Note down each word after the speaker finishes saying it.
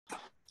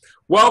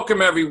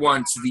Welcome,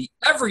 everyone, to the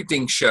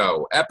Everything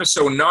Show,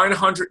 episode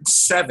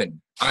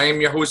 907. I am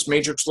your host,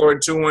 Matrix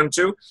Lord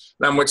 212,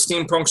 and I'm with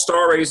Steampunk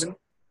Starraisin.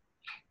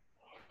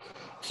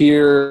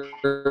 Here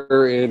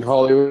in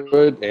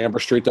Hollywood,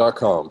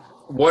 amberstreet.com.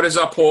 What is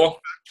up, Paul?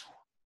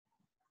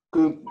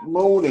 Good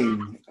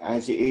morning,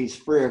 as it is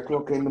 3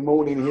 o'clock in the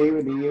morning here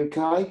in the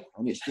UK,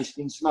 and it's just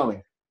been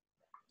snowing.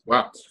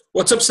 Wow.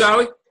 What's up,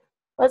 Sally?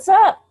 What's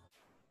up?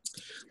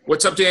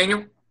 What's up,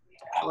 Daniel?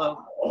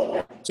 Hello.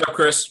 What's up,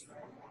 Chris?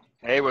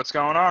 Hey, what's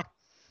going on?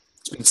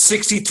 It's been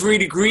 63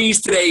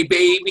 degrees today,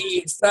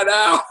 baby. It's not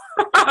out.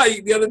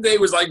 The other day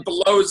was like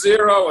below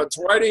 0 or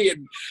 20,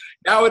 and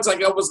now it's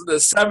like almost in the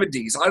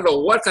 70s. I don't know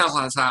what the hell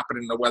has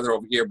happened in the weather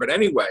over here, but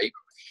anyway.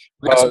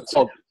 It's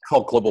called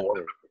global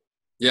warming.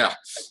 Yeah.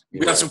 We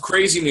got some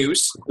crazy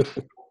news.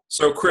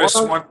 So, Chris.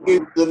 Why don't you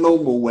give the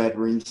normal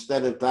weather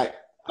instead of that?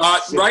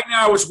 Right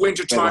now it's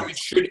winter time.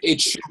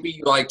 It should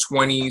be like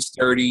 20s,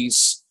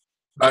 30s,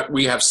 but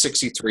we have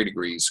 63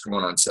 degrees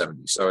going on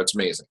 70, so it's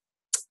amazing.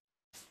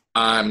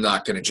 I'm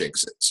not going to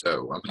jinx it,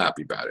 so I'm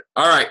happy about it.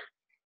 All right.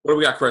 What do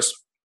we got, Chris?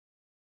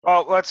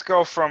 Well, let's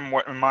go from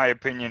what, in my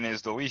opinion,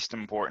 is the least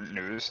important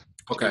news.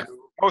 Okay. To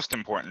most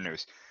important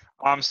news.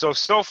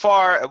 So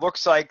far, it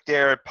looks like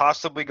they're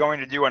possibly going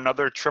to do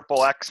another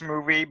XXX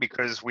movie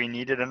because we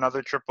needed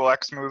another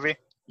XXX movie.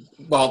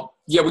 Well,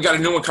 yeah, we got a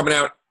new one coming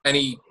out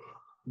any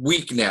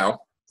week now.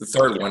 The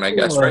third one, I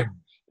guess, right?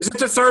 Is it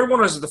the third one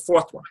or is it the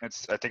fourth one?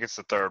 I think it's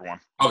the third one.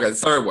 Okay, the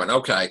third one.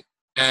 Okay.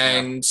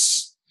 And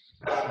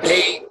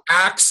they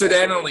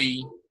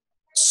accidentally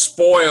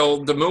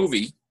spoiled the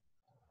movie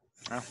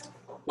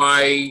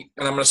by,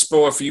 and I'm going to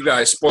spoil it for you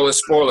guys,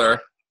 spoiler,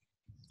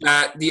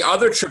 that the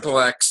other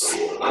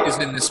XXX is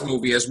in this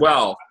movie as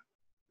well.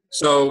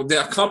 So the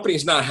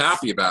company's not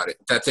happy about it,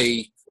 that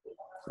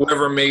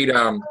whoever made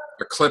a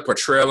clip or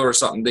trailer or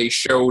something, they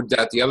showed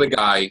that the other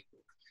guy,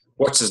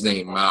 what's his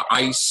name,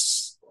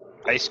 Ice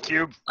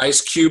Cube? Ice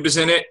Cube is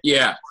in it,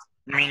 yeah.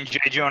 You mean J.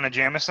 Jonah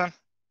Jameson?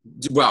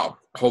 Well,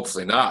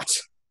 hopefully not,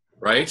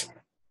 right?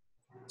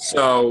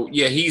 So,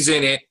 yeah, he's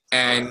in it,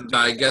 and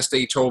I guess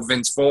they told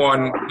Vince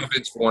Vaughn,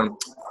 where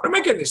am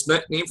I getting this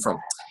name from?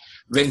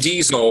 Vin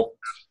Diesel.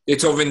 They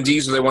told Vin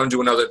Diesel they want to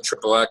do another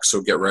XXX,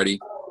 so get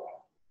ready.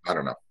 I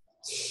don't know.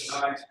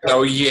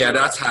 So, yeah,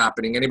 that's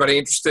happening. Anybody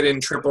interested in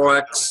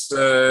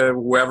XXX,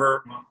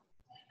 whoever?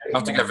 I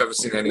don't think I've ever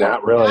seen any of them.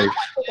 Not really. I don't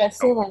think I've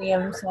seen any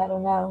of them, so I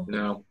don't know.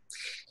 No.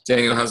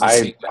 Daniel hasn't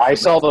seen it. I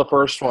saw the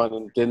first one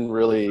and didn't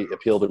really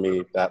appeal to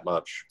me that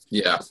much.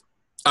 Yeah.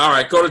 All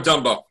right, go to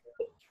Dumbo.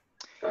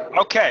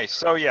 Okay,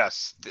 so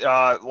yes,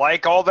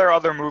 like all their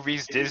other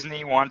movies,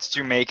 Disney wants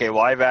to make a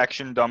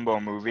live-action Dumbo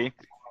movie,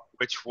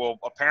 which will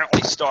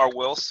apparently star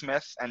Will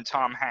Smith and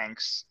Tom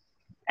Hanks.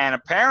 And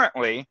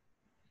apparently,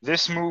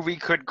 this movie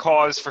could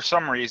cause, for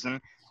some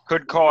reason,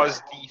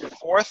 the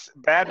fourth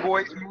Bad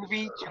Boys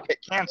movie to get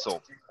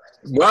canceled.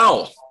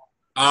 Well,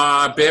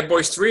 Bad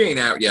Boys 3 ain't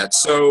out yet,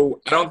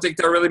 so I don't think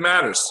that really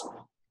matters.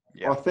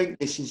 Yeah. I think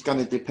this is going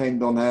to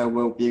depend on how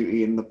well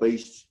Beauty and the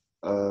Beast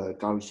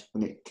goes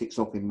when it kicks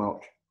off in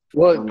March.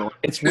 Well,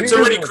 it's weird.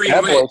 already with green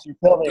Bad lit. Boys,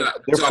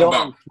 they're filming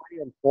Dumbo.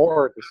 3 and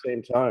 4 at the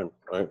same time,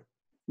 right?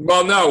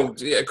 Well, no,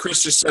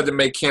 Chris just said they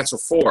may cancel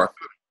 4.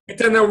 But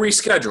then they'll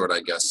reschedule it, I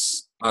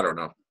guess. I don't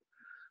know.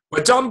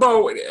 But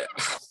Dumbo,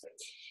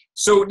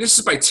 so this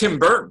is by Tim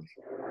Burton,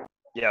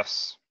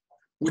 Yes.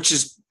 which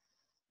is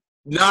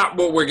not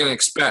what we're going to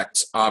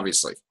expect,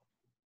 obviously.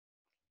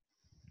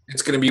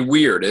 It's going to be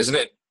weird, isn't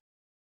it?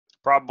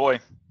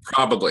 Probably.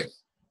 Probably.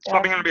 It's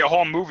probably going to be a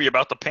whole movie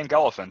about the pink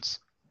elephants.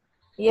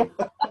 Yeah.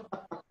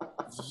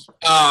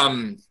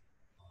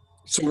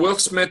 So Will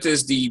Smith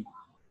is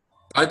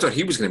I thought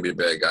he was going to be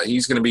the bad guy.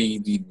 He's going to be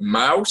the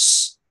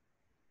mouse,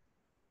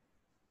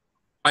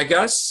 I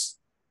guess?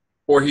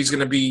 Or he's going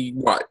to be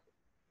what?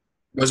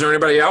 Was there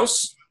anybody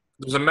else?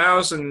 There was a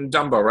mouse and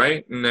Dumbo,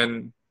 right? And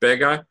then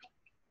bad guy?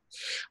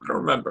 I don't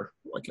remember.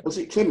 Was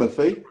it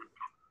Timothy?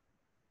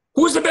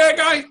 Who was the bad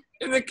guy?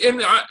 In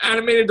the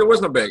animated, there was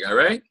no bad guy,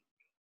 right?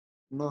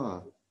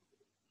 No.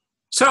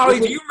 Sally,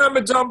 do you remember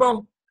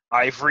Dumbo?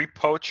 Ivory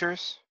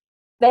poachers?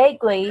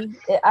 Vaguely.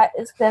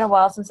 It's been a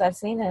while since I've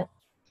seen it.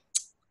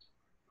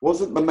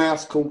 Wasn't the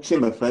mouse called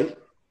Timothy?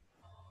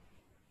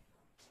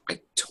 I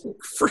don't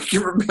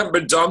freaking remember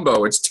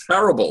Dumbo. It's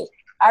terrible.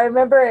 I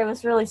remember it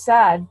was really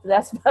sad. But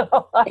that's about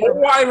all I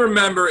remember. All I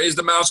remember is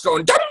the mouse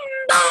going,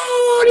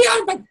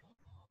 Dumbo! And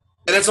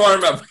that's all I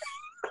remember.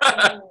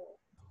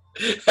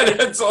 And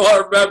that's all I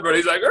remember. And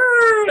he's like,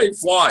 he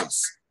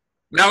flies.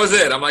 And that was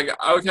it. I'm like,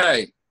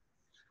 okay.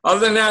 Other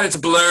than that, it's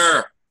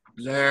blur.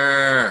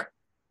 Blur.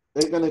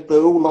 They're going to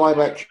do all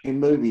live-action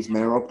movies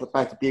now off the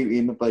back of Beauty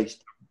and the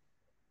Beast.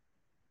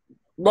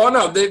 Well,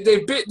 no,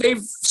 they've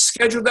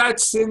scheduled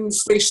that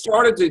since they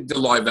started the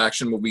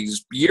live-action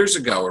movies years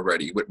ago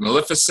already with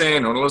Maleficent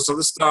and all this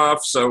other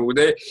stuff. So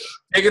they're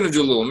going to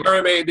do Little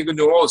Mermaid. They're going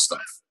to do all this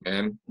stuff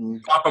and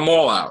pop them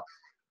all out.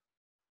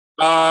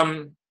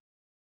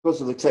 Because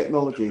of the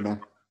technology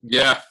now.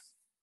 Yeah.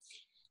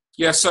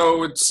 Yeah,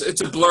 so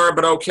it's a blur,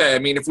 but okay. I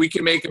mean, if we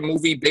can make a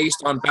movie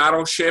based on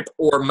Battleship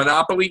or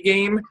Monopoly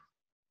game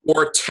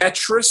or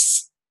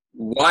Tetris,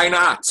 why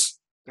not?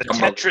 The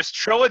Tetris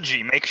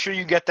trilogy. Make sure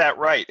you get that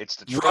right. It's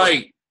the trilogy.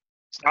 Right.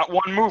 It's not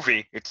one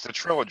movie. It's the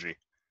trilogy.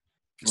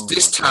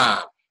 This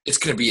time, it's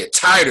going to be a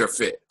tighter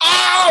fit.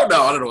 Oh,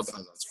 no, I don't know what that's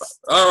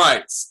about. All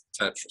right,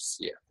 Tetris,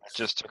 yeah. That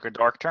just took a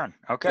dark turn.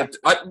 Okay.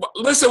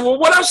 Listen, well,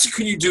 what else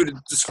can you do to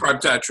describe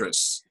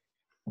Tetris?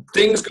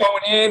 Things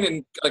going in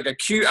and like a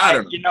cute, I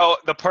don't know. You know,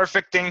 the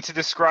perfect thing to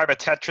describe a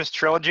Tetris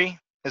trilogy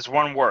is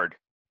one word.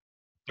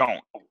 Don't.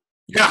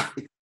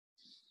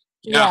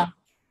 Yeah.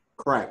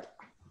 Crap.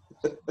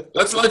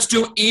 Let's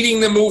do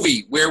eating the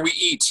movie where we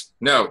eat.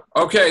 No.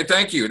 Okay,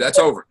 thank you. That's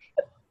over.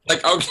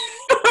 Like,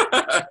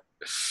 okay.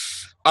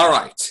 All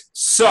right.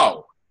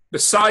 So,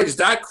 besides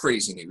that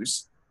crazy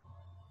news,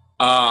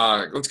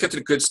 let's get to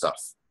the good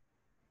stuff.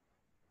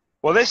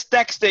 Well, this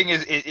next thing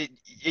is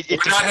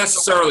It's not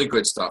necessarily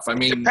good stuff. I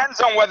mean, it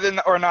depends on whether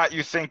or not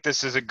you think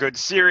this is a good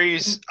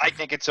series. I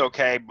think it's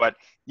okay, but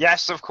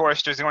yes, of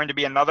course, there's going to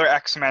be another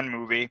X-Men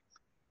movie.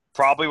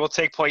 Probably will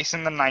take place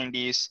in the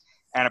 90s,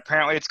 and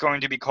apparently it's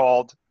going to be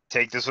called,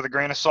 take this with a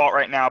grain of salt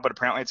right now, but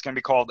apparently it's going to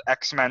be called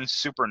X-Men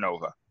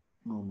Supernova.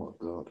 Oh, my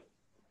God.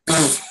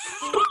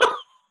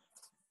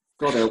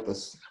 God help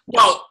us.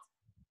 well,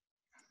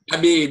 I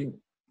mean,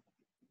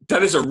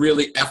 that is a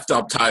really effed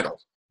up title,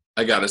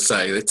 I gotta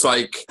say. It's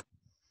like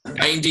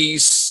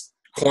 90s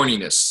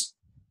corniness.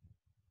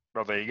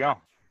 Well, there you go.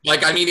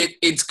 Like, I mean,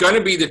 it's going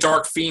to be the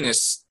Dark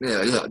Phoenix.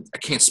 I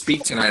can't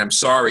speak tonight. I'm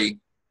sorry.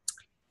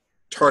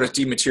 It's hard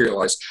to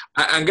dematerialize.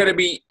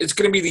 It's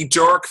going to be the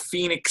Dark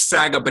Phoenix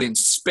saga, but in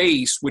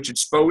space, which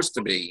it's supposed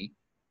to be.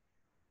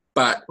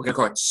 But we're going to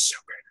call it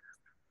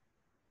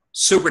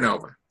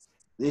Supernova.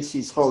 This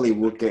is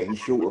Hollywood getting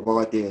short of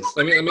ideas.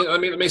 Let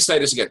me say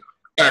this again.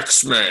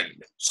 X-Men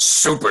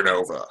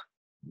Supernova.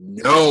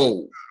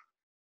 No.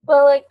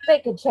 Well, like they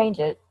could change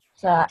it.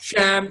 So.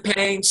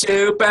 Champagne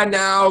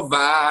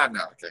Supernova.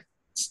 No, okay.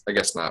 I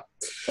guess not.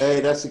 Hey,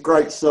 that's a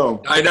great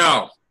song. I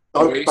know.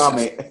 Don't bum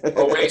it.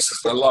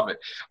 Oasis. I love it.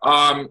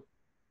 All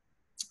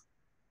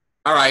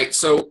right.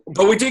 So,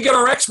 but we did get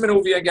our X-Men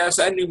movie, I guess,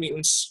 and New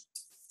Mutants.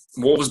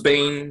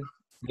 Wolvesbane,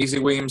 Maisie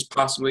Williams,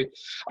 possibly.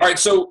 All right.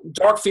 So,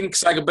 Dark Phoenix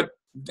Saga, but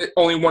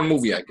only one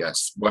movie, I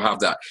guess. We'll have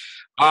that.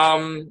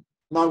 No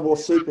more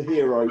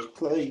superheroes,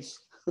 please.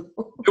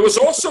 There was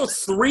also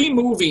 3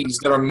 movies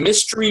that are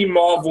mystery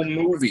Marvel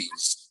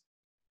movies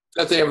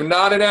that they have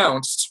not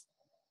announced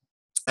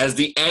as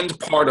the end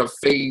part of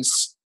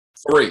Phase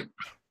 3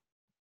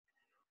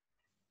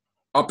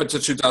 up until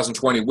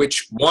 2020,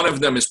 which one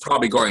of them is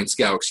probably Guardians of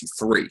the Galaxy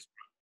 3,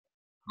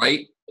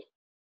 right?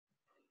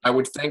 I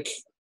would think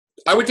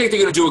they're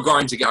going to do a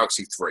Guardians of the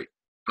Galaxy 3,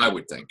 I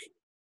would think.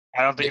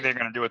 I don't think they're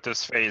going to do it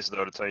this phase,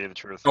 though, to tell you the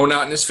truth. Oh,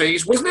 not in this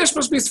phase? Wasn't there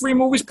supposed to be 3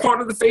 movies part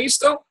of the phase,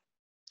 though?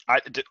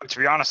 To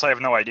be honest, I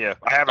have no idea.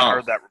 I haven't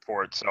heard that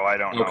report, so I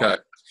don't know. Okay.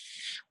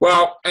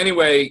 Well,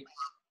 anyway.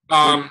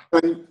 Karen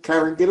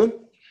Gillan?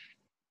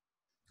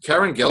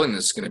 Karen Gillan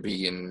is going to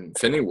be in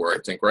Infinity War, I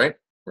think, right?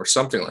 Or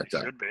something like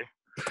that. Should be.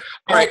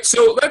 All right,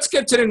 so let's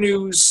get to the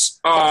news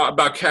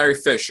about Carrie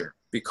Fisher,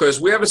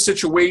 because we have a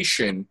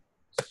situation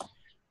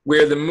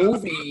where the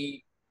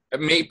movie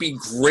may be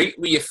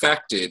greatly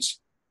affected.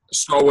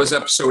 Star Wars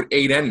Episode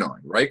 8 and 9,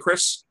 right,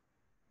 Chris?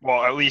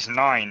 Well, at least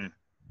 9.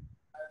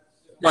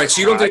 Right,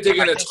 so you don't think they're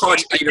going to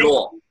touch 8 at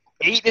all?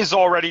 8 is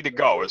all ready to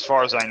go, as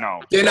far as I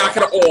know. They're not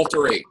going to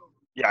alter 8.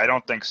 Yeah, I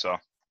don't think so.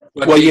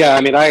 But well, yeah,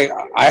 I mean,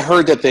 I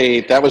heard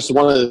that was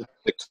one of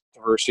the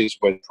controversies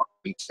with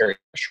Carrie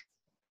Fisher.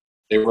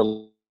 They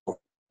were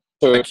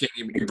so I can't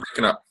even, you're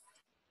breaking up.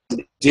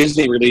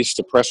 Disney released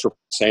a press report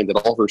saying that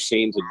all her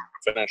scenes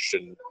had finished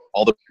and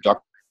all the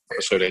production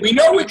episode. We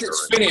know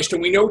it's finished,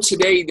 and we know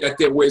today that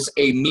there was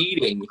a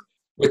meeting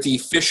with the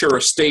Fisher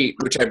estate,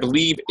 which I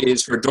believe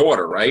is her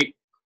daughter, right?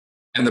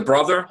 And the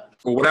brother,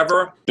 or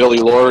whatever. Billy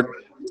Lord.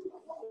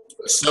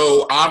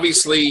 So,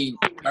 obviously,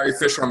 Carrie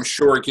Fisher, I'm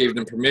sure, gave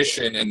them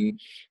permission, and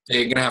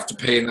they're going to have to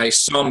pay a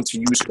nice sum to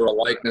use her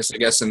likeness, I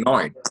guess, in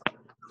 9.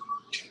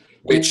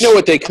 You know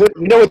what they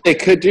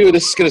could do?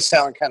 This is going to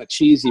sound kind of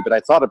cheesy, but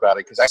I thought about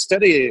it because I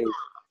studied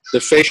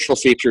the facial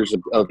features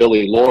of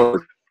Billy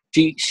Lord.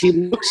 She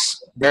looks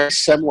very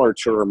similar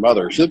to her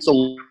mother. She looks a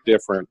little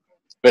different,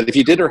 but if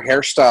you did her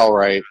hairstyle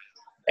right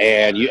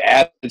and you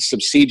added some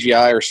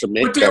CGI or some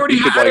makeup, but they already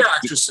had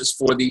actresses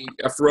for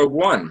Rogue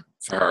One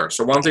for her.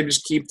 So why don't they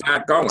just keep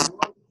that going?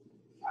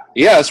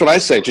 Yeah, that's what I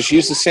say. Just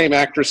use the same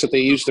actress that they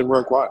used in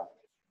Rogue One.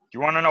 You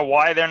want to know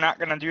why they're not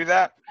going to do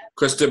that?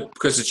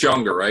 Because it's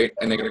younger, right?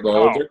 And they're going to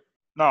go older?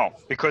 No,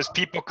 because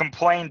people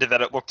complained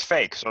that it looked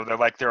fake, so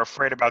they're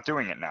afraid about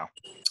doing it now.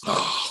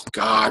 Oh,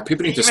 God.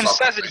 People need to stop. It even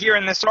says it here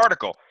in this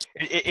article.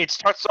 It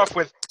starts off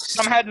with,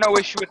 some had no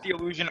issue with the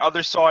illusion,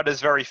 others saw it as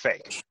very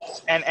fake.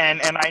 And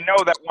I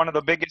know that one of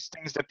the biggest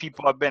things that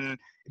people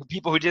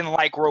who didn't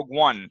like Rogue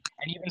One,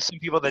 and even some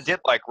people that did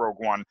like Rogue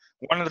One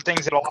of the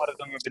things that a lot of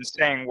them have been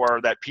saying were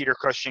that Peter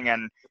Cushing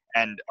and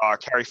and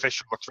Carrie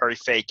Fisher looked very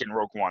fake in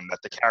Rogue One, that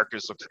the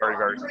characters looked very,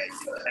 very fake.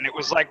 And it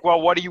was like,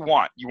 well, what do you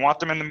want? You want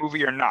them in the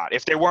movie or not?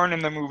 If they weren't in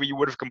the movie, you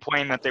would have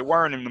complained that they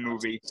weren't in the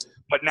movie.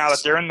 But now that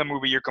they're in the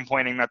movie, you're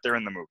complaining that they're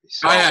in the movie.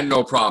 So, I had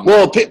no problem.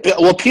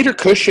 Well, Peter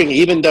Cushing,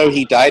 even though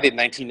he died in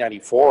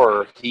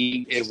 1994,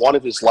 in one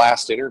of his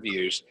last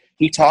interviews,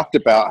 he talked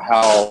about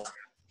how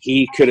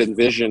he could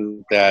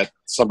envision that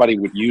somebody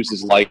would use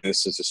his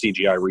likeness as a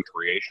CGI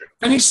recreation.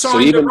 And he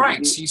signed the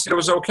rights. He said it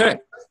was okay.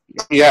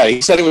 Yeah,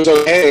 he said it was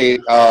okay.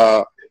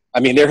 I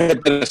mean, there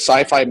had been a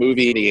sci-fi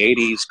movie in the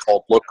 80s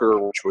called Looker,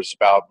 which was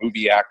about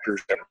movie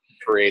actors that were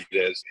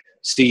created as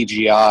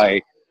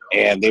CGI,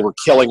 and they were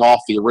killing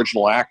off the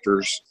original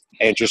actors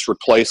and just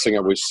replacing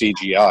it with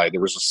CGI. There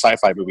was a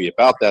sci-fi movie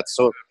about that.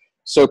 So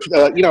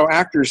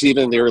actors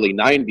even in the early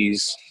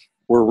 90s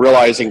were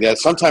realizing that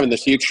sometime in the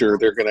future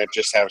they're going to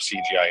just have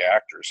CGI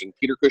actors. And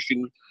Peter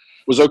Cushing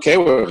was okay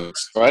with it.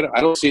 So I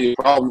don't see the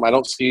problem. I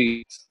don't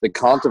see the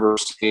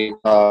controversy.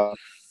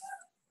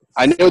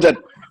 I know that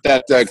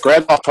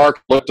Grand Moff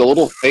Tarkin looked a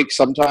little fake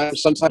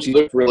sometimes. Sometimes he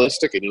looked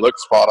realistic and he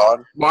looked spot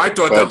on. Well, I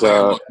thought that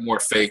looked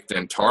more fake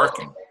than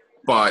Tarkin.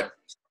 But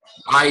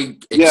I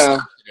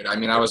accepted it. I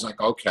mean, I was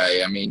like,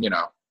 okay. I mean,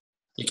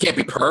 you can't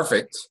be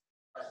perfect.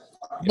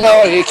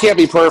 No, it can't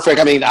be perfect.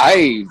 I mean,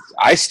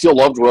 I still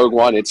loved Rogue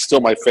One. It's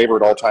still my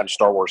favorite all-time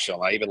Star Wars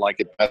film. I even like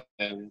it better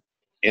than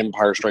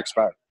Empire Strikes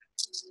Back.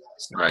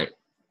 Right.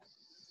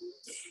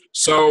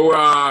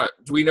 So,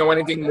 do we know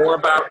anything more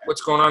about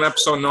what's going on in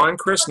Episode 9,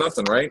 Chris?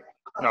 Nothing, right?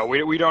 No,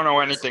 we don't know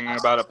anything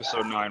about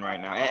Episode 9 right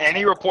now.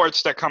 Any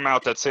reports that come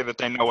out that say that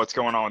they know what's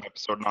going on with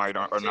Episode 9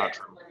 are not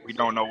true. We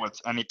don't know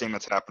anything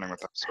that's happening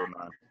with Episode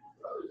 9.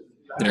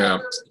 Yeah.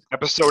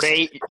 Episode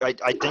 8,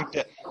 I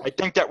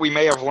think that we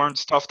may have learned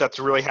stuff that's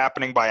really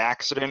happening by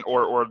accident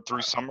or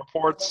through some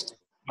reports.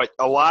 But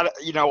a lot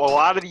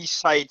of these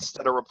sites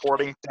that are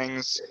reporting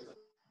things,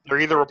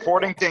 they're either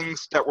reporting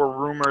things that were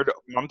rumored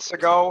months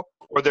ago,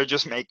 or they're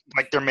just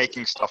they're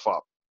making stuff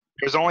up.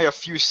 There's only a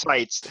few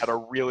sites that are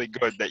really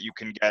good that you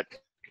can get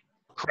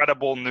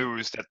credible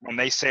news that when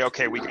they say,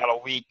 okay, we got a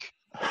leak,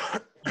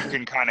 you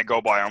can kind of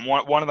go by them.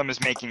 One of them is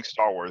Making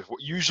Star Wars.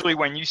 Usually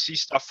when you see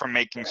stuff from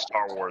Making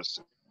Star Wars,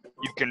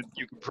 you can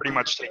pretty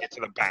much take it to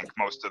the bank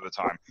most of the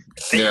time.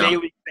 They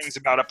leaked things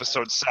about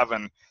Episode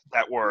 7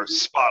 that were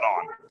spot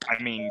on.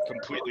 I mean,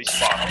 completely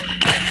spot on.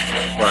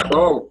 Right.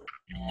 Oh.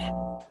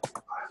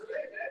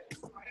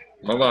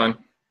 Hold on.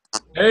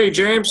 Hey,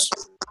 James.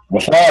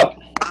 What's up?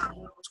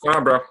 What's going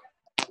on, bro?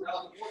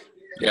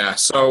 Yeah,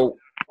 so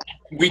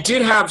we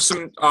did have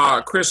some,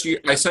 Chris,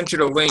 I sent you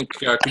the link.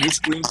 Could you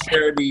screen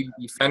share the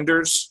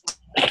Defenders?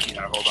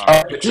 Yeah, hold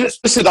on.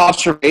 Just an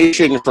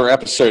observation for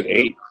Episode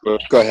 8.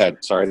 Go ahead.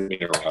 Sorry, I didn't mean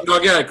to interrupt. No,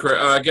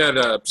 get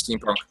it,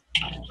 Steampunk.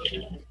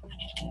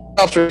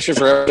 Observation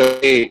for Episode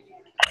 8.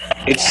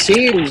 It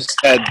seems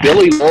that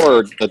Billy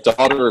Lord, the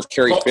daughter of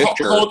Carrie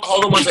Fisher... Hold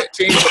on one second.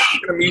 James, I'm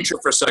going to mute you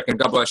for a second.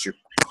 God bless you.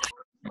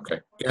 Okay,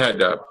 go ahead,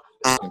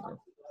 Steampunk.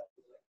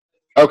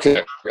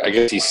 Okay, I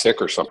guess he's sick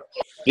or something.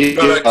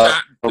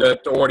 The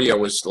audio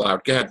was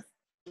loud. Go ahead.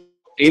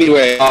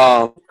 Anyway,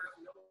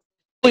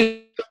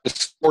 the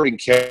supporting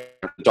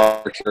character,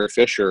 Dr. Carrie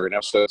Fisher in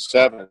Episode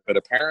 7, but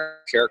apparently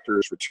the character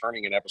is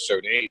returning in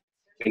Episode 8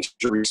 and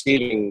she's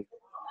receiving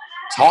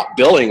top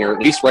billing, or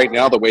at least right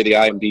now the way the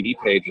IMDb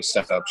page is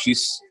set up.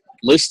 She's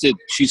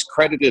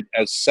credited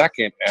as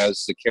second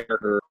as the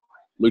character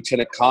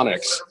Lieutenant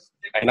Connix.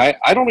 And I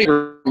don't even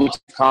remember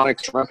Lieutenant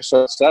Connix from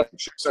Episode 7.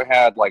 She also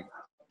had like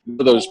one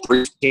of those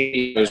brief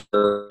scenes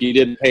where he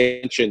didn't pay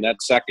attention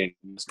that second.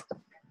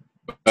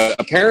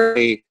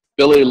 Apparently,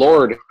 Billy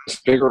Lord has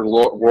a bigger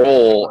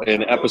role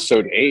in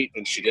Episode 8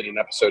 than she did in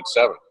Episode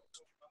 7.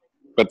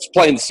 But it's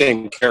playing the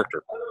same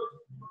character.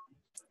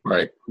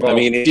 Right. Well, I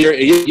mean, if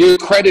you're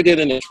credited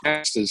in the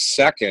cast as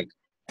second,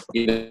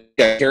 you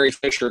got Carrie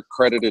Fisher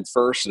credited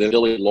first, and then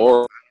Billy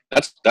Lord.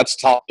 That's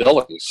top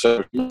billing.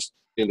 So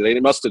they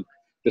must have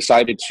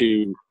decided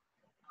to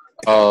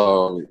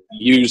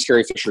use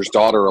Carrie Fisher's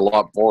daughter a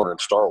lot more in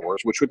Star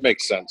Wars, which would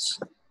make sense.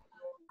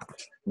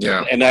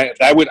 Yeah. And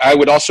I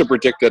would also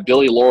predict that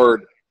Billy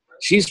Lord,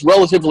 she's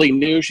relatively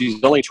new.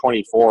 She's only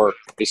 24.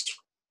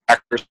 I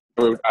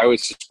would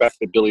suspect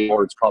that Billy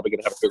Lord's probably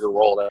going to have a bigger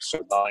role in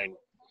Episode 9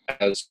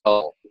 as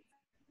well.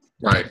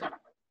 Right.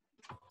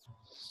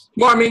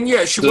 Well, I mean,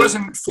 yeah, she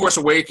wasn't Force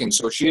Awakens,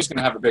 so she's going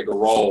to have a bigger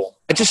role.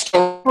 I just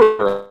don't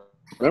remember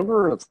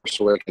Force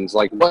Awakens.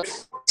 Like, what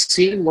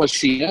scene was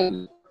she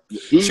in?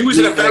 She was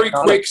in a very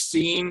quick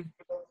scene,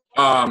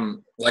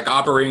 like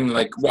operating,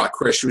 like what,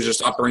 Chris? She was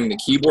just operating the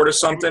keyboard or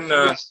something.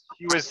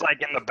 She was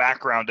like in the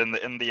background in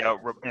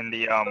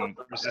the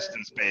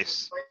resistance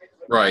base.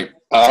 Right.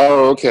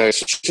 Oh, okay.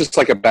 So she's just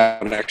like a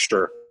background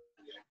extra.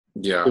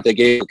 Yeah. But they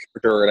gave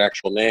her an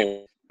actual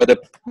name. But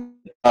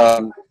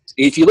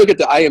if you look at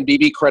the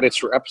IMDb credits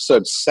for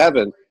Episode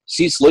 7,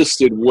 she's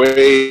listed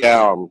way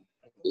down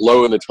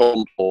low in the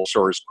total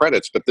for his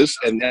credits. But this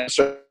and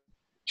episode,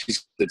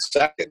 she's the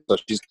second, so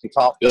she's the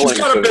top billing. She's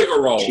got a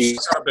bigger role.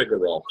 She's got a bigger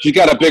role. She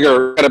got a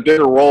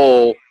bigger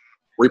role,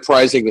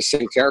 reprising the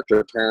same character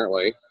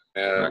apparently.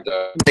 and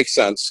makes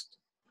sense.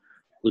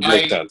 Would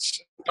make sense.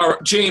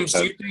 James,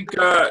 do you think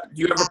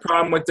you have a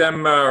problem with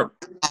them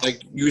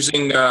like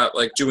using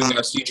doing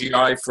a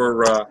CGI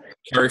for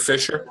Carrie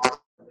Fisher?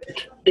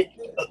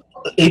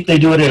 If they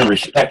do it in a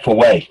respectful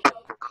way,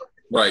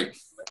 right?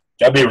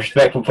 That'd be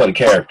respectful for the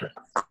character.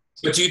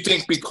 But do you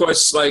think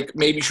because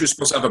maybe she was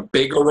supposed to have a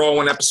bigger role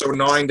in episode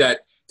 9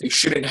 that they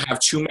shouldn't have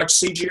too much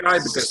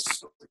CGI?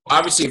 Because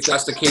obviously, if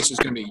that's the case, it's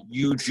going to be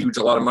huge,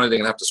 a lot of money they're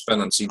going to have to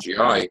spend on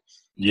CGI.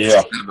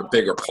 Yeah, to have a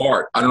bigger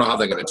part. I don't know how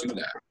they're going to do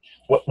that.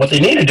 What they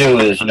need to do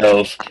is,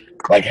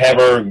 have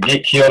her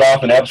get killed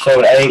off in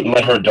episode 8 and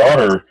let her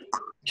daughter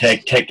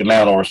take the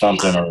mantle or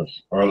something,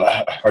 or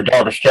her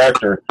daughter's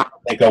character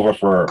take over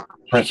for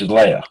Princess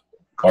Leia.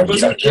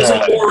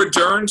 Isn't Laura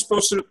Dern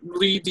supposed to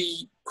lead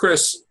the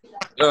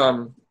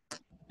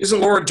Isn't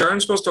Laura Dern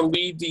supposed to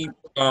lead the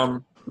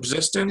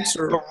Resistance?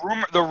 Or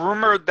The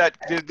rumor that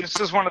this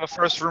is one of the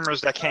first rumors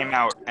that came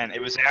out, and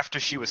it was after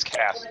she was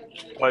cast,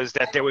 was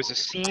that there was a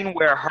scene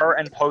where her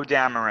and Poe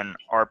Dameron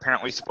are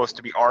apparently supposed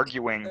to be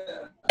arguing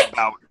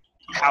about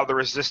how the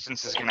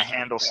Resistance is going to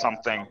handle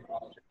something.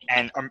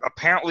 And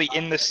apparently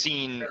in the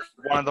scene,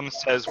 one of them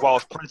says, well,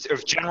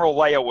 if General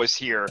Leia was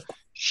here,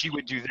 she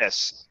would do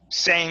this,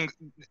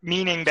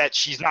 meaning that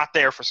she's not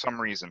there for some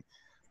reason,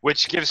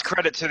 which gives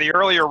credit to the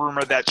earlier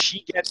rumor that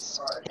she gets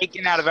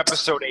taken out of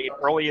episode 8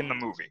 early in the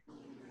movie.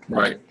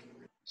 Right.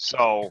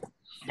 So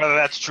whether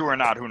that's true or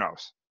not, who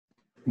knows?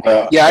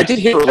 Yeah, I did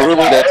hear a rumor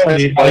that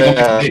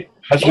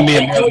that's going to be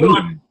another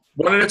movie.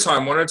 One at a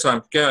time.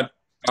 Go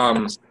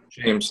ahead,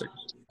 James.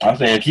 I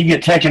said, if you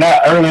get taken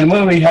out early in the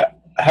movie,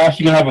 how's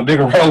she going to have a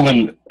bigger role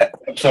in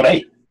episode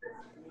 8?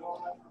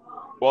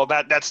 Well,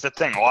 that's the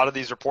thing. A lot of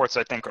these reports,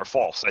 I think, are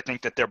false. I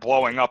think that they're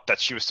blowing up that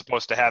she was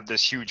supposed to have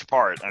this huge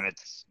part, and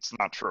it's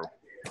not true.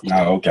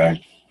 Oh,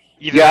 okay.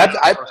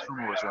 The first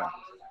rumor was wrong.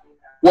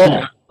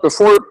 Well,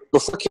 before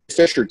Carrie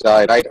Fisher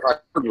died, I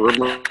heard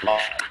rumors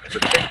that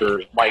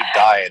Fisher might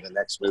die in the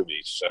next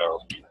movie. So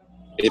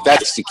if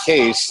that's the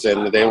case,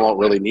 then they won't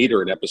really need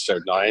her in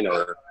episode 9,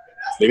 or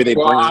maybe they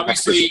bring her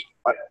obviously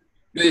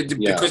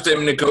because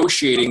they're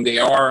negotiating. They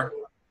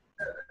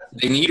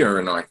need her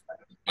in 9,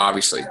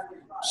 obviously.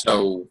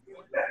 So,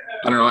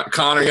 I don't know.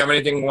 Connor, you have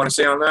anything you want to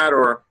say on that?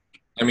 Or,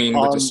 with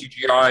the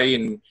CGI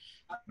and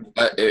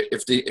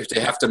if they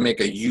have to make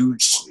a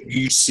huge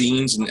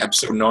scenes in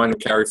episode 9 of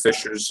Carrie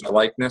Fisher's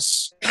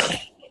likeness?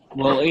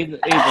 Well, either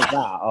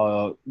that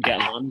or get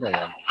Lando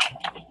then.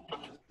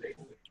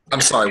 I'm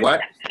sorry,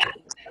 what?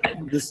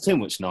 There's too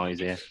much noise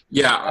here.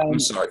 Yeah, I'm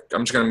sorry.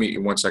 I'm just going to mute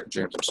you 1 second,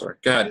 James. I'm sorry.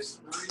 Go ahead.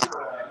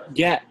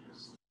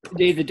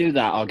 Either do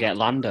that or get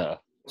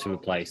Lando to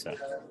replace her.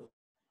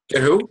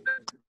 Get who?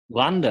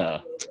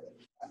 Lando.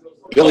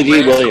 Billy D.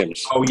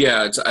 Williams. Oh,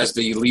 yeah, it's as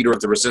the leader of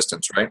the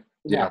Resistance, right?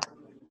 Yeah.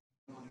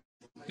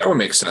 That would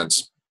make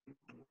sense.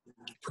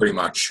 Pretty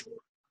much.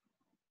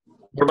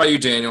 What about you,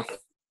 Daniel?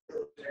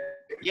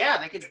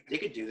 Yeah, they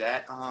could do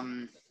that. I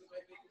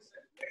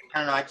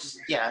don't know.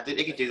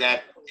 They could do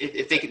that.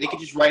 If they could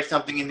just write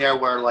something in there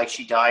where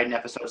she died in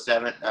episode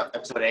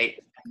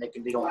 8, and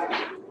they don't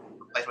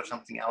replace with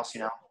something else,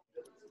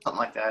 something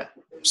like that.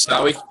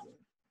 Sally?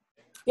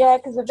 Yeah,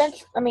 because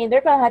eventually, they're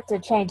going to have to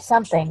change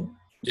something.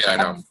 Yeah, I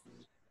know.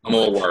 I'm a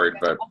little worried,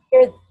 but I'm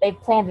sure they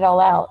planned it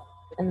all out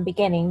in the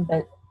beginning,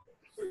 but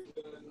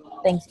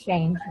things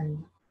change.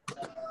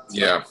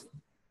 Yeah.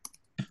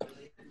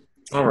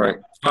 All right.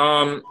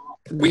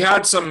 We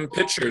had some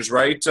pictures,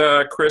 right,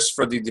 Chris,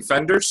 for the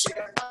Defenders?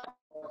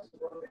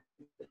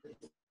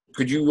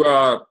 Could you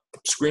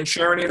screen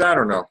share any of that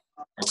or no?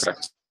 Okay.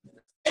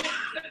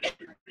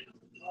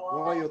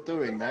 While you're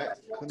doing that,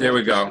 there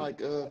we go.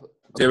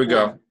 There we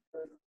go.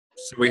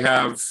 So we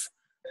have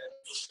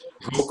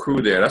the whole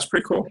crew there. That's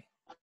pretty cool.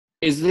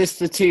 Is this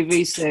the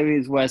TV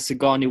series where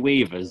Sigourney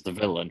Weaver's the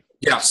villain?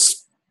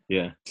 Yes.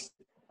 Yeah.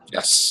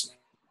 Yes.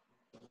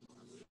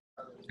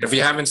 If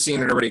you haven't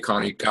seen it already,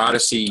 Connor, you got to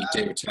see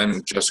David Tennant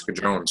and Jessica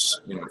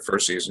Jones, the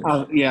first season.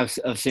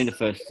 I've seen the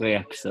first 3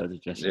 episodes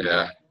of Jessica.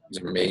 Yeah, it's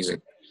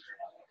amazing.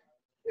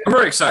 I'm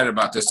very excited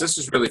about this. This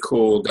is really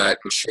cool that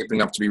it's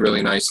shaping up to be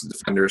really nice in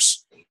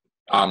Defenders.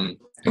 And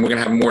we're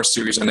going to have more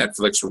series on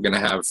Netflix. We're going to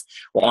have,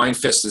 Iron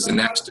Fist is the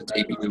next to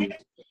debut.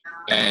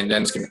 And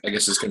then I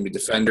guess it's going to be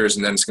Defenders,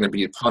 and then it's going to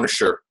be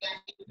Punisher.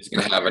 It's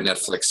going to have a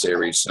Netflix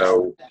series.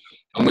 So,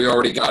 and we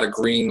already got a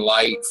green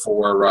light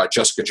for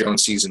Jessica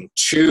Jones season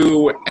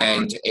 2,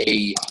 and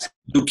a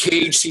Luke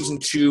Cage season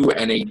 2,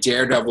 and a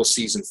Daredevil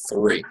season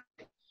 3.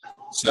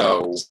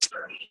 So,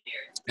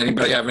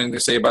 anybody have anything to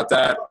say about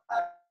that?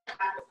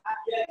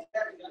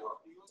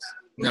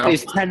 No.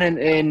 Is Tennant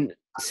in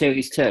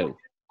series 2?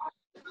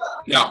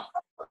 No.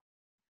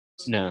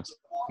 No.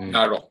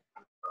 Not at all.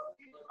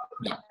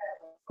 No.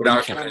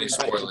 Without any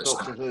spoilers.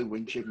 Doctor Who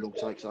when Chibnall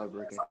takes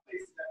over again.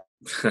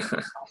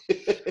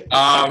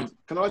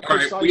 Can I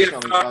just say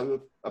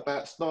something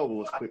about Star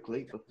Wars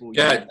quickly before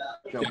you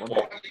jump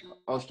on?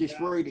 I was just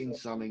reading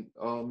something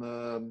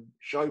on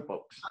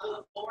Showbox,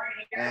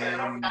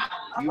 and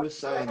you were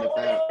saying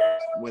about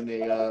when they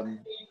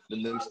the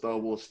new Star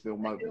Wars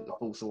film opens, The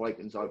Force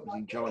Awakens opens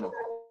in China.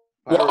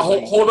 Well,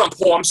 hold on,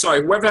 Paul. I'm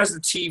sorry. Whoever has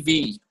the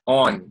TV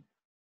on,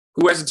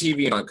 who has the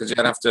TV on? Because you're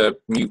gonna have to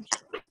mute.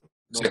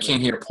 So I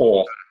can't hear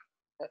Paul.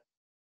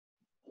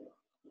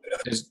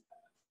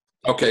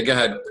 Okay, go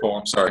ahead, Paul.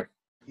 I'm sorry.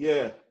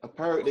 Yeah,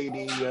 apparently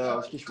I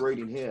was just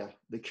reading here,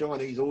 the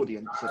Chinese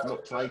audience have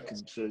not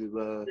taken to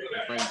the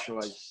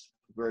franchise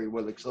very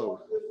well at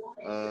all.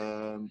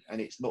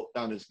 And it's not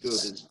done as good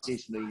as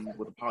Disney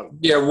would have hoped.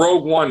 Yeah,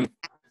 Rogue One,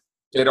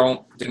 they're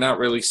not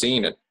really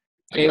seeing it.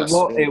 It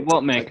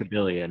won't make $1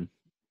 billion.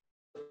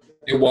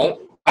 It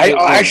won't?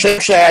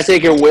 Actually, I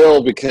think it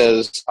will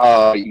because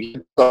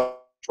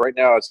right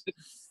now it's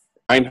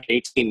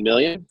 $918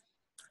 million.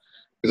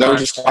 Because I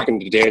was just talking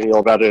to Daniel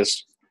about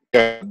this.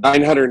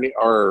 920.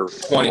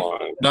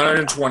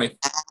 920.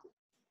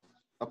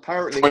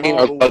 Apparently,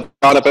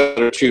 not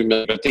about 2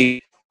 million, but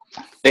they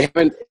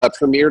haven't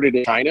premiered it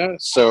in China,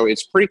 so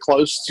it's pretty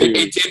close to.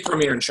 It did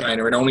premiere in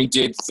China. It only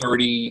did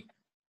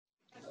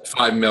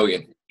 35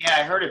 million. Yeah,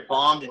 I heard it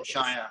bombed in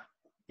China.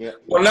 Yeah.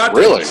 Well, not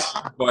really,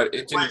 but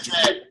it didn't.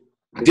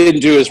 It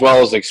didn't do as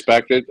well as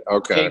expected.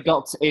 Okay.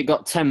 It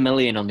got 10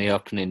 million on the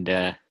opening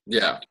day.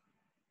 Yeah.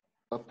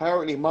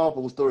 Apparently,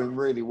 Marvel's doing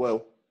really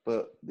well,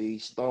 but the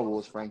Star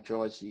Wars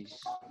franchise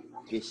is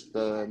just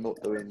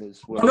not doing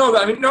as well. No.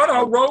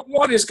 Rogue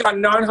One has got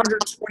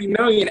 920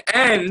 million,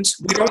 and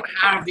we don't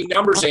have the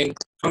numbers in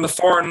from the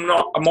foreign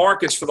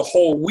markets for the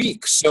whole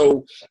week,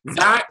 so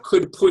that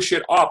could push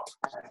it up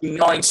to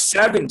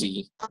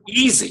 970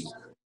 easy.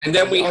 And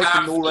then we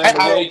have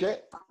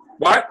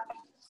what?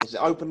 Is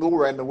it open all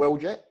around the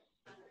world yet?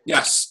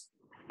 Yes.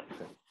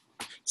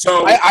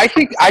 So I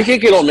think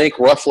it'll make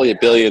roughly $1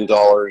 billion,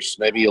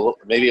 maybe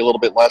a little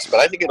bit less,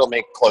 but I think it'll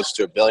make close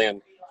to $1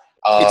 billion.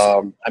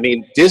 I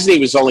mean, Disney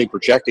was only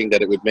projecting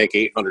that it would make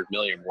 $800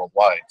 million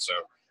worldwide, so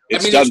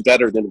it's done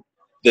better than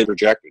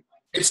projected.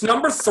 It's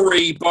number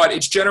 3, but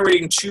it's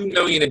generating $2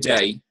 million a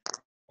day.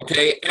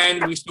 Okay,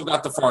 and we still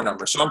got the foreign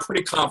number, so I'm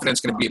pretty confident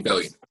it's going to be $1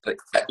 billion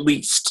at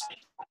least.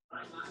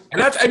 And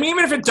that's, I mean,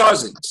 even if it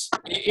doesn't,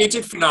 it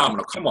did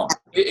phenomenal. Come on,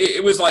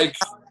 it was like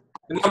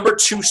the number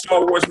 2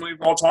 Star Wars movie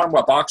of all time,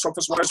 what box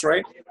office was,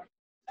 right?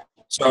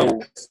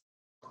 So,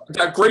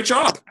 great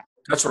job.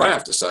 That's what I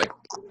have to say.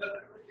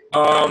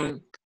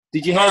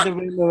 Did you hear the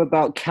rumor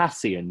about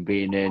Cassian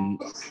being in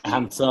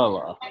Han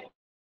Solo?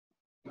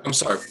 I'm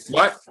sorry,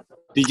 what?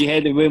 Did you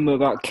hear the rumor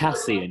about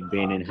Cassian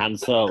being in Han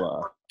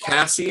Solo?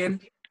 Cassian?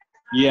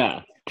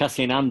 Yeah,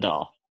 Cassian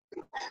Andor.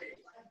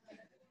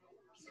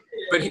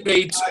 But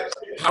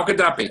how could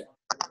that be?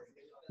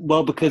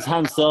 Well, because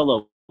Han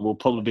Solo will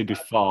probably be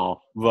before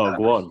Rogue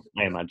One,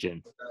 I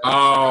imagine.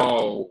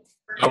 Oh,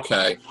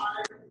 okay.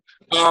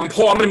 Paul, I'm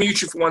going to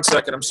mute you for 1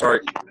 second. I'm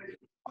sorry.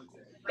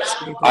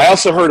 I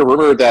also heard a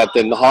rumor that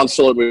the Han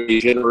Solo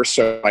movie Universe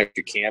might do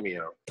a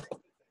cameo.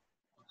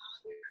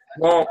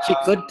 Well, she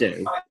could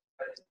do,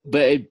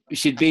 but it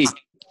should be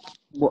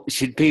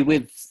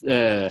with.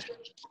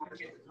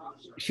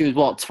 She was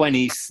what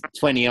 20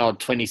 or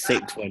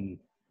 26 when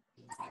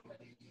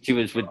she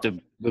was with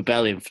the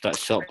rebellion for that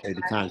short period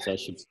of time. So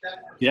she'd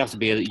have to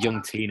be a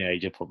young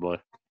teenager, probably.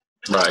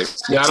 Right.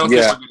 Yeah, I don't.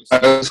 Yeah,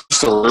 it's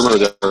just a rumor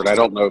that I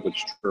don't know if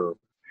it's true.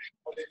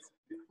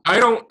 I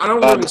don't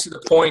really see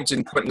the point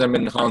in putting them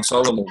in the Han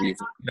Solo movie. You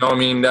know what I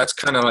mean? That's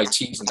kind of like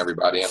teasing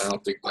everybody, and I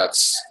don't think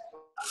that's...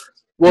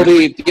 Well,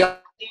 the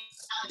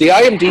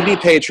IMDb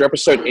page for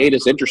Episode 8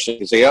 is interesting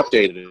because they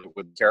updated it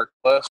with the character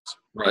list.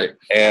 Right.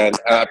 And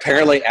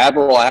apparently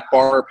Admiral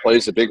Akbar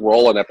plays a big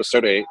role in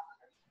Episode 8.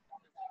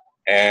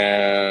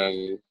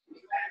 And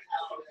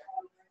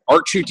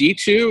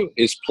R2-D2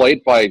 is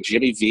played by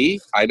Jimmy V.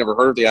 I never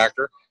heard of the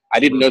actor. I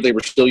didn't know they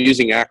were still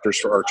using actors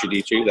for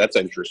R2-D2. That's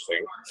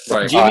interesting.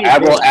 Right.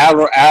 Admiral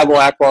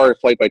Akbar is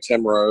played by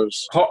Tim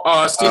Rose.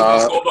 Steve,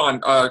 hold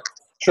on.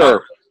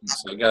 Sure.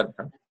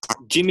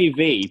 Jimmy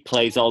V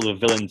plays all the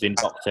villains in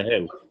Doctor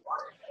Who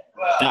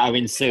that are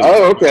in suits.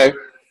 Oh, okay.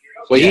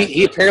 Well,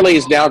 he apparently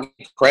is now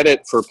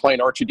credit for playing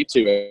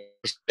R2-D2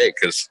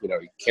 because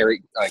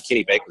Carrie,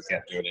 Kenny Baker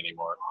can't do it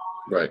anymore.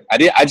 Right.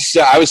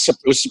 It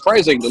was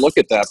surprising to look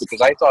at that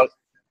because I thought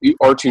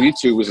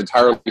R2-D2 was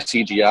entirely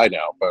CGI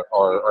now, but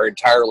or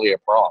entirely a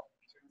prop.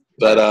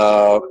 But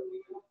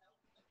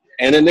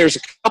and then there's a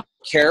couple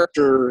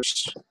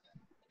characters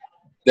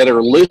that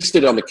are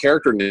listed on the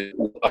character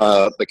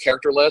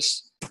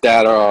list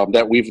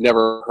that we've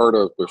never heard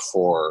of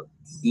before.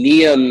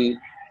 Neon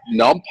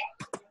Nump,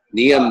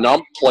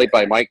 played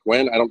by Mike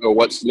Gwynn. I don't know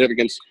what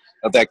significance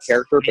of that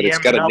character, but it's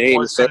got a name.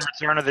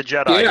 Return of the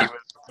Jedi. Yeah.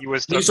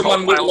 He's the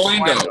one with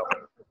Lando.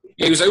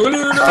 He was like,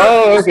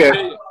 oh,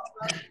 okay.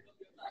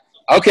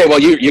 Okay, well,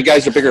 you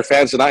guys are bigger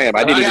fans than I am.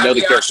 I didn't even know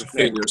the character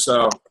figure.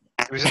 So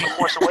he was in The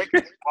Force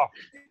Awakens. Oh.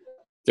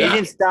 Yeah. He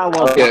didn't Star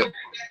Wars.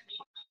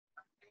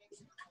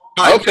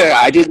 Okay,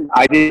 I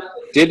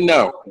didn't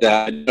know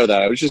that.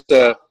 It was just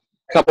a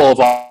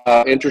couple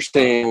of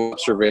interesting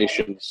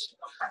observations.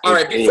 All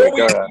right,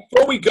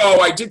 before we go,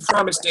 I did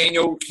promise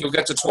Daniel he'll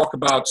get to talk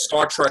about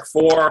Star Trek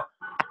 4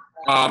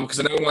 because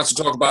I know he wants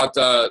to talk about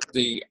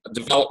the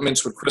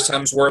developments with Chris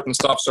Hemsworth and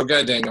stuff. So go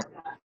ahead, Daniel.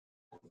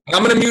 And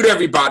I'm going to mute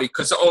everybody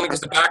because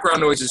the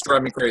background noise is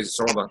driving me crazy.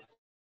 So hold on.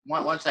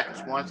 One second.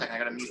 I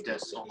got to mute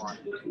this. Hold on.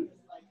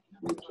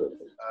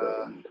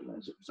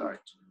 Sorry.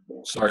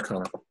 Sorry,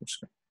 Connor.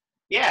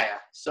 Yeah.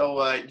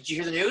 So did you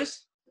hear the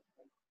news?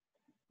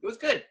 It was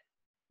good.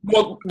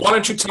 Well, why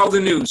don't you tell the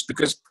news?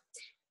 Because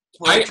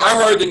I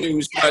heard the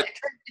news, but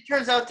it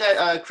turns out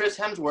that Chris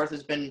Hemsworth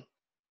has been,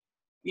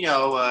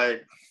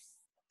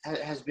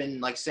 has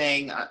been like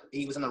saying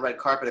he was on the red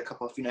carpet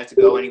a few nights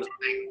ago, and he was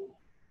saying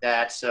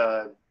that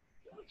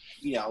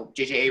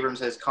J.J. Abrams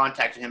has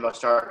contacted him about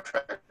Star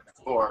Trek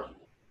 4.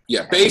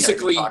 Yeah,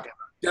 basically,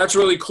 that's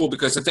really cool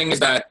because the thing is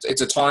that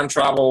it's a time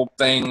travel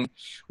thing.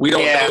 We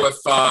don't know if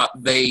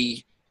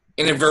they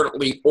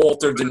inadvertently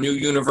altered the new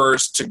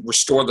universe to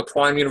restore the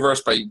Prime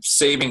universe by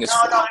saving his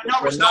no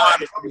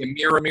not. It could be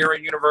a mirror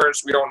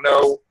universe. We don't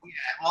know. Yeah,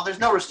 well, there's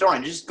no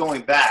restoring. Just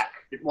going back.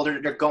 Well,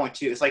 they're going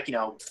to. It's like,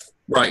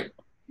 Right.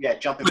 Yeah,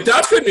 jumping. But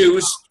that's good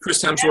news.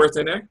 Chris Hemsworth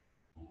in there,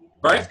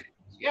 right?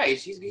 Yeah,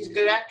 he's a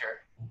good actor.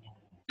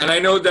 And I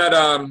know that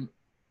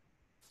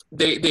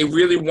they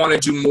really want to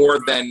do more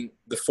than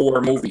the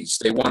 4 movies.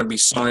 They want to be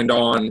signed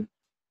on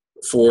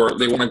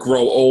they want to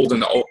grow old in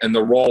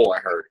the role, I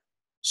heard.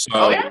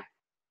 So, yeah,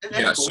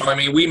 cool. So I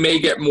mean, we may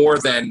get more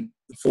than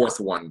the 4th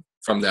one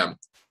from them.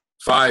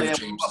 5, so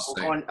James is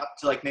saying. Going up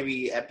to like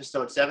maybe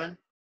episode 7.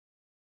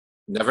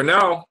 Never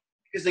know.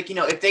 Because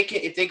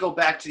if they go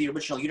back to the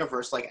original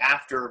universe, like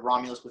after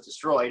Romulus was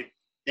destroyed,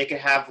 they could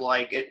have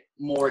like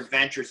more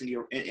adventures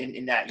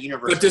in that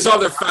universe. But there's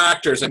other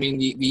factors. I mean,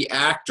 the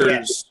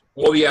actors,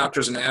 all the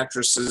actors and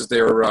actresses,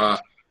 their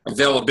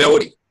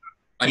availability.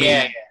 I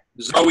mean,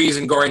 Zoe's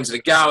in Guardians of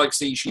the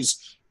Galaxy.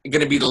 She's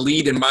going to be the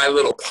lead in My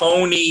Little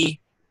Pony,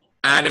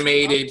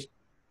 animated.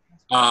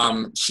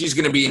 She's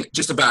going to be in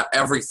just about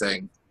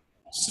everything,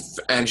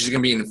 and she's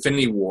going to be in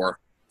Infinity War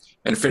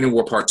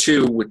Part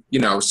 2.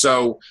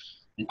 So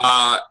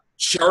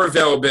her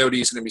availability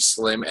is going to be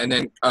slim. And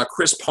then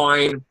Chris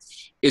Pine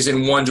is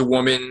in Wonder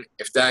Woman.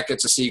 If that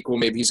gets a sequel,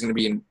 maybe he's going to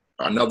be in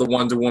another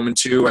Wonder Woman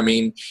too. I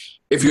mean,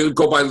 if you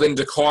go by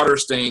Linda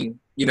Carter's thing,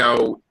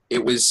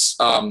 it was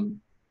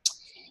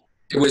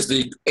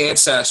the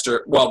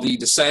ancestor, the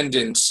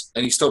descendants,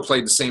 and he still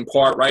played the same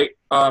part, right?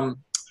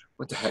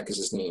 What the heck is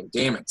his name?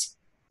 Damn it.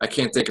 I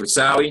can't think of it.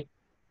 Sally?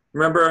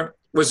 Remember?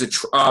 Was it,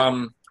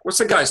 what's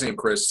the guy's name,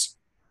 Chris?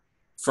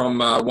 From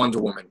Wonder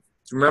Woman.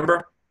 Do you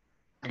remember?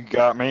 You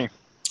got me.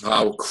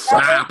 Oh,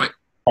 crap.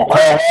 Carl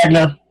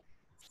Wagner.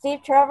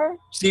 Steve Trevor?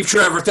 Steve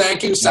Trevor.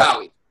 Thank you,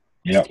 Sally.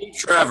 Yep. Steve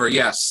Trevor,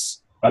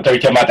 yes. I thought you were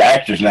talking about the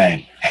actor's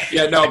name.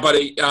 Yeah, no,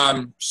 buddy.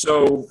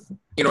 So,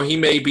 he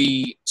may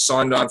be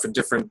signed on for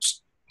different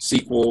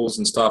sequels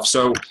and stuff.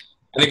 So,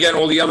 and again,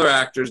 all the other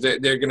actors, they're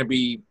going to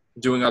be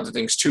doing other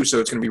things too, so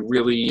it's going to be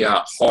really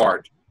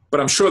hard.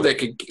 But I'm sure they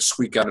could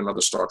squeak out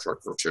another Star Trek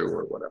or 2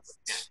 or whatever.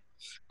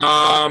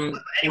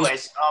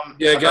 Anyways,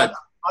 yeah,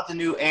 about the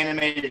new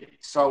animated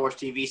Star Wars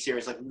TV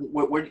series, like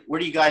where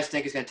do you guys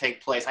think is going to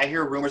take place? I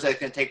hear rumors that it's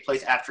going to take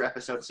place after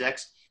Episode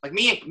 6. Like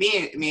me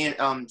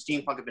and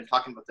Steampunk have been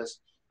talking about this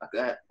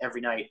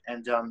every night,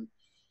 and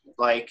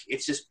like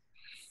it's just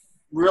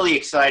really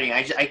exciting.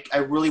 I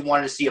really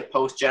wanted to see a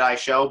post Jedi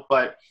show,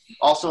 but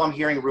also I'm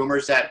hearing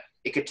rumors that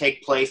it could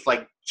take place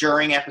like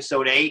during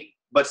Episode 8,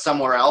 but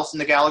somewhere else in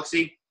the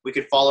galaxy. We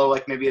could follow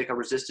like maybe like a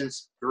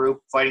resistance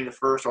group fighting the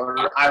First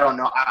Order. I don't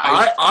know.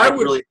 I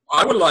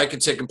would like it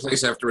taking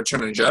place after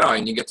Return of the Jedi,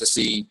 and you get to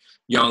see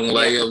young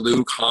Leia,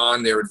 Luke,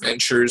 Han, their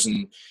adventures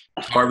and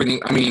everything.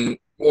 I mean,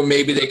 or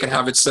maybe they could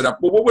have it set up.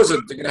 Well, what was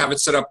it? They're gonna have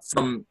it set up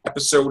from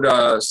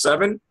Episode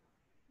 7,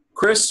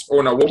 Chris?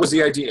 Or no? What was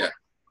the idea?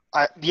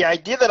 The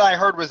idea that I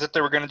heard was that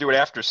they were going to do it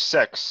after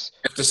 6.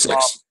 After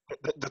 6.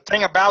 The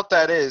thing about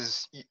that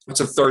is... It's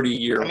a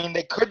 30-year... I mean,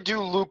 they could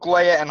do Luke,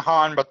 Leia, and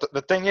Han, but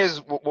the thing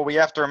is, what we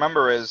have to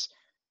remember is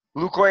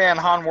Luke, Leia, and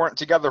Han weren't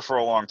together for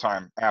a long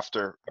time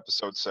after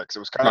Episode 6. It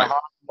was kind of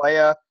Han,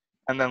 Leia,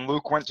 and then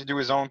Luke went to do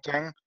his own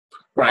thing.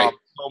 Right.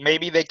 So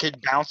maybe they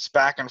could bounce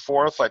back and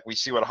forth, like we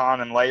see what Han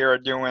and Leia are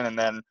doing, and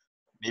then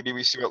maybe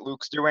we see what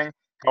Luke's doing.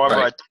 However,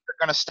 I think they're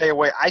going to stay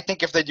away. I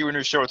think if they do a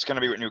new show, it's going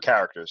to be with new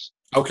characters.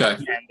 Okay.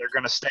 And they're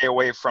going to stay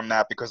away from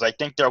that because I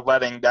think they're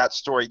letting that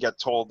story get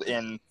told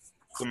in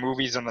the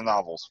movies and the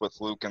novels with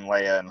Luke and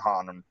Leia and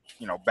Han and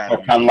Ben.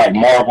 Kind of like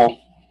Marvel.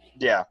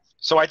 Yeah.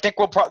 So I think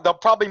they'll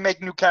probably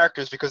make new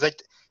characters because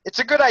it's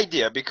a good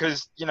idea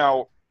because you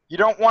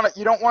don't want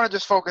to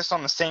just focus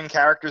on the same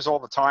characters all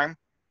the time.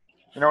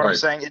 You know what I'm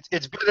saying?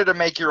 It's better to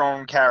make your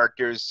own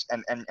characters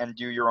and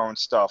do your own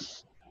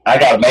stuff. I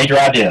got a major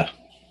idea.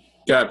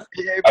 Good.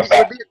 It'd be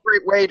a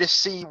great way to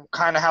see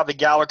kind of how the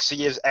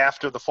galaxy is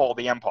after the fall of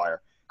the Empire.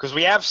 Because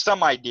we have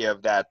some idea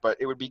of that, but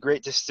it would be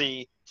great to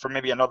see from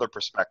maybe another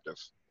perspective.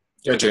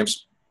 Yeah,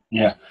 James.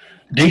 Yeah.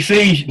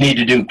 DC need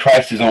to do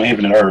Crisis on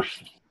Infinite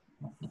Earth.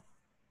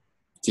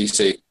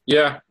 DC.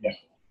 Yeah.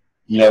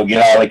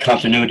 Get all the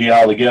continuity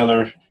all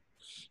together.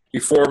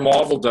 Before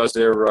Marvel does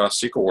their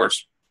Secret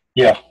Wars.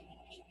 Yeah.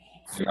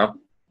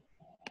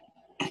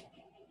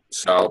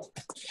 So,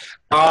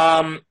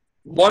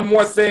 one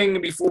more thing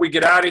before we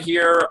get out of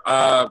here.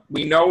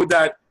 We know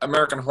that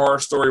American Horror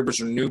Story was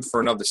renewed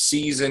for another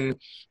season,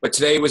 but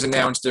today was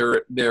announced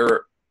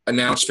they're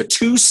announced for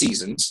 2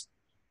 seasons,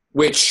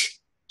 which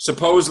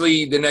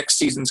supposedly the next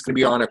season is going to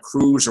be on a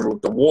cruise or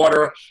the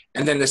water,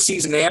 and then the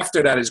season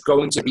after that is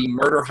going to be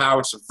Murder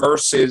House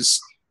versus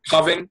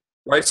Coven,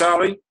 right,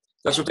 Sally?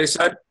 That's what they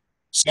said.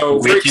 So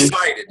very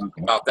excited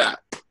about that.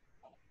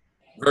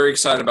 Very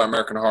excited about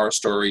American Horror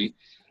Story.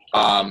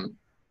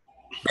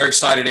 Very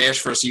excited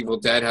Ash vs. Evil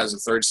Dead has a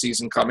 3rd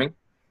season coming.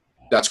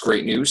 That's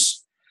great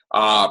news.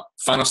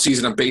 Final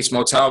season of Bates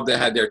Motel, they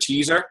had their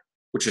teaser,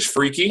 which is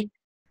freaky.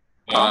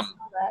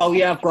 Oh,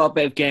 yeah, I've got a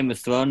bit of Game of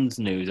Thrones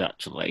news,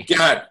 actually. Go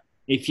ahead.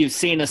 If you've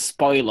seen a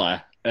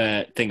spoiler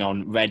thing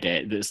on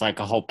Reddit that's like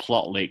a whole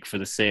plot leak for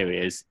the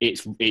series,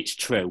 it's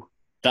true.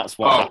 That's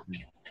what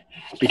happened.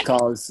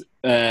 Because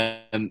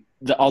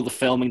all the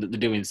filming that they're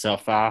doing so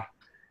far,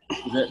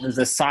 there's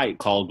a site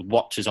called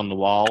Watchers on the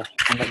Wall.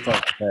 I'm not sure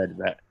if you've heard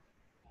of it.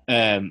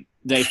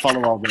 They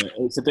follow all the...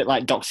 It's a bit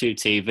like Doctor Who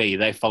TV.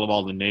 They follow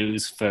all the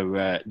news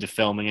for the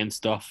filming and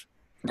stuff.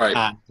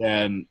 Right.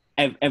 And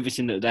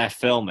everything that they're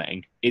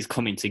filming is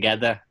coming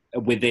together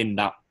within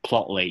that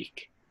plot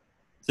leak.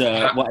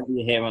 So whatever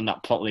you hear on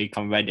that plot leak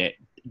on Reddit,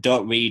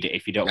 don't read it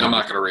if you don't want I'm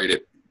not going to read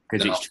it.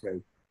 Because it's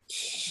true.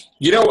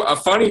 You know, a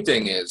funny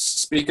thing is,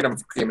 speaking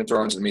of Game of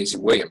Thrones and Maisie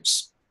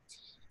Williams,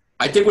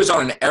 I think it was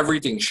on an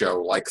Everything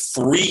show like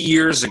 3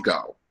 years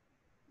ago.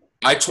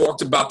 I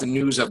talked about the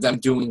news of them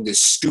doing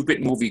this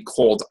stupid movie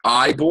called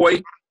I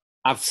Boy.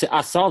 I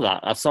saw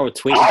that. I saw a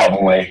tweet.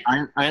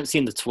 I hadn't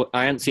seen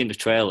the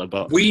trailer,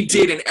 but we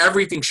did an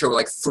Everything show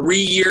like 3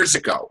 years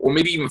ago, or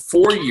maybe even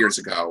 4 years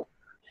ago,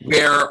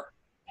 where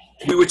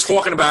we were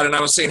talking about it, and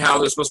I was saying how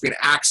there's supposed to be an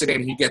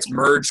accident. He gets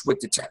merged with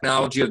the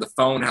technology of the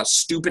phone, how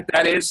stupid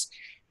that is.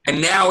 And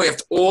now,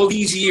 after all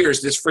these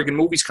years, this friggin'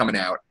 movie's coming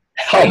out.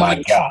 Oh,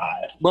 my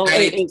God. Well,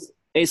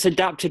 it's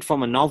adapted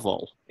from a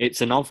novel.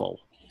 It's a novel.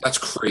 That's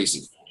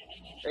crazy.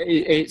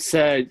 It's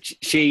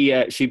she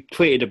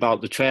tweeted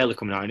about the trailer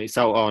coming out, and it's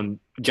out on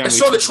January. I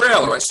saw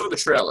the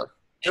trailer.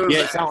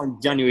 It's out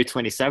on January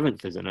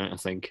 27th, isn't it? I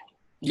think.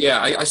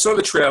 Yeah, I saw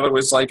the trailer. It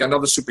was like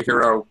another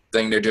superhero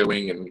thing they're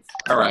doing, and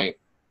all right,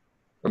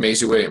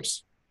 Maisie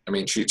Williams. I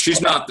mean,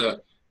 she's not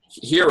the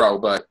hero,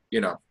 but you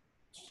know,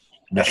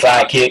 the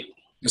sidekick.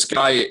 This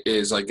guy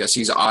is, I guess,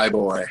 he's I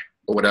Boy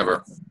or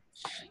whatever.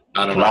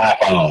 I don't know.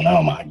 iPhone.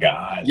 Oh my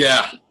God.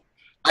 Yeah.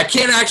 I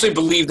can't actually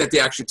believe that they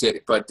actually did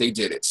it, but they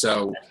did it.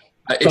 So,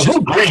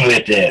 who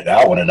greenlit it?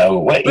 I want to know.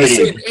 What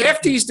listen,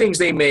 after these things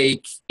they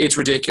make, it's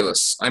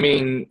ridiculous. I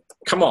mean,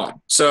 come on.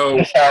 So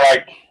it sounds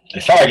like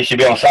it should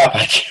be on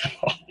Sci-Fi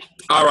Channel.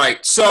 All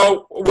right.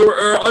 So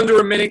we're under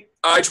a minute.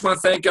 I just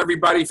want to thank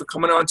everybody for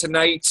coming on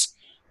tonight.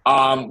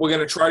 We're going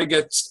to try to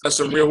get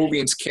some Real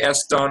Hoovians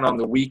cast done on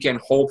the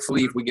weekend,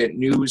 hopefully, if we get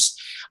news.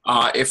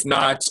 If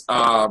not,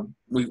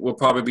 we'll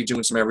probably be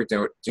doing some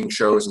everything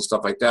shows and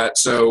stuff like that.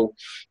 So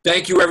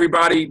thank you,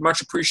 everybody.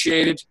 Much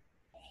appreciated.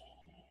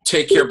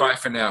 Take care. Bye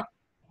for now.